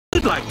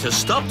you'd like to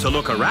stop to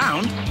look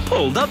around,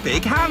 pull the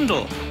big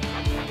handle.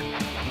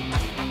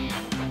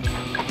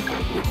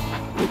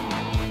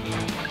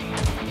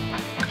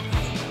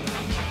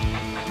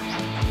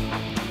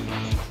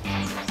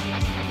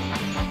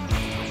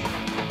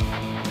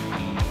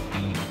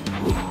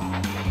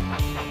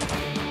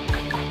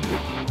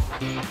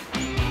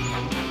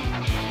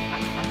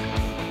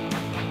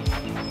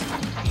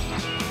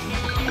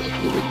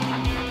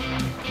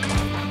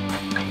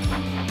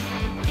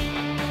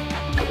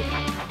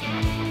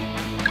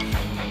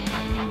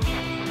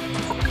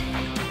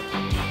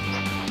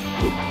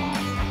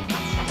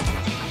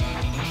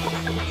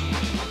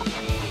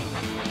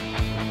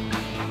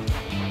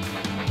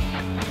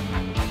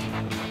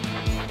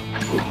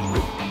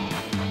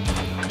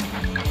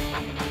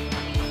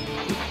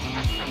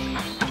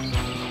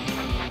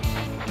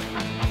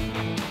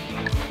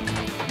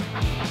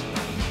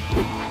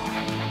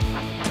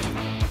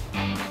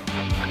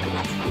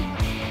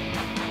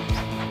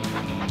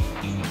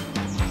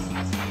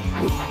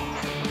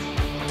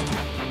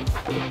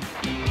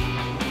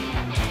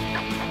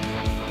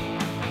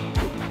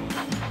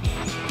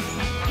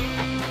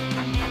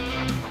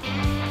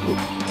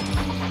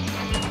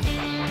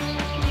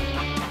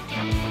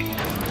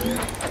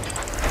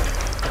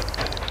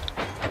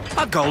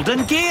 A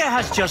golden gear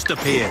has just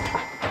appeared.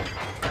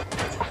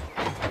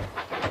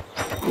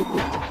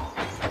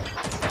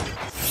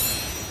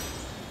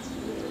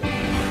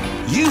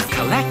 You've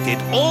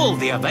collected all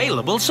the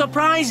available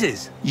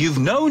surprises. You've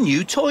no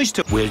new toys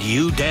to... Will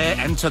you dare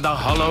enter the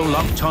hollow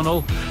log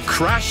tunnel,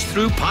 crash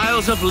through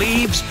piles of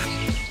leaves?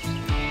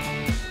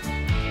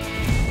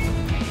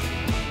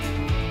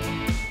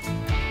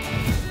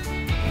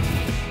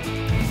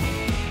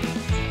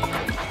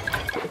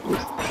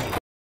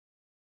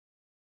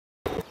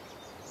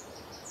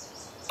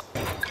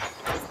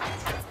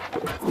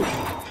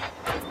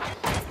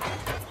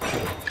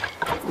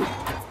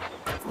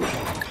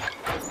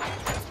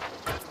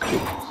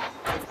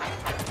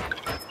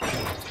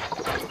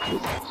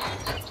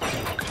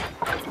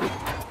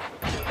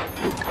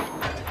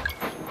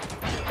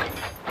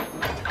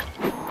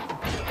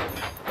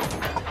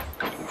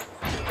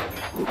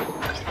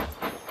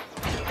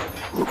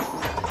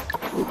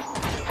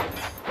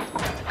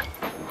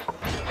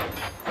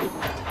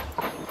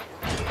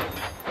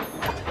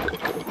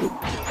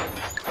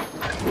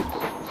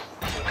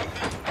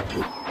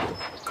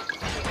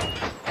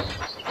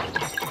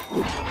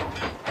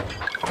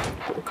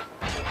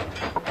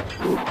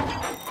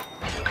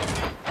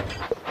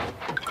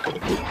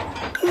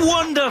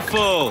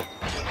 Wonderful!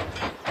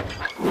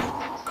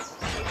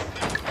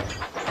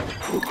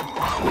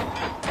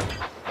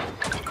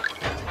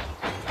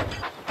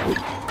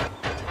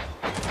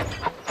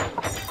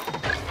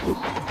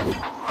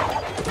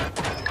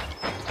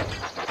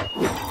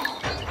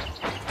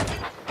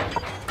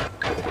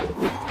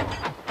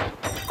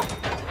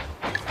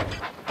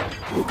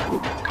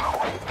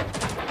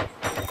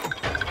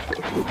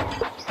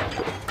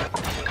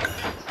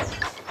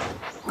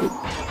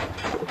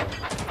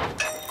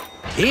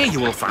 Here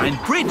you will find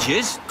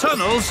bridges,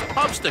 tunnels,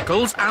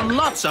 obstacles, and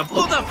lots of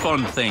other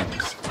fun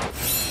things.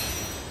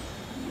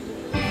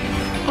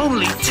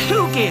 Only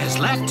 2 gears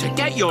left to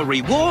get your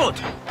reward.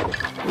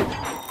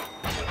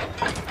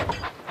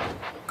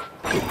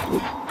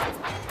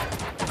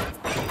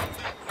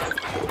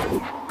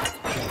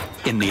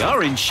 In the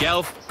orange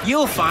shelf,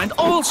 you'll find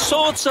all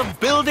sorts of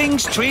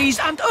buildings, trees,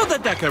 and other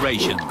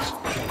decorations.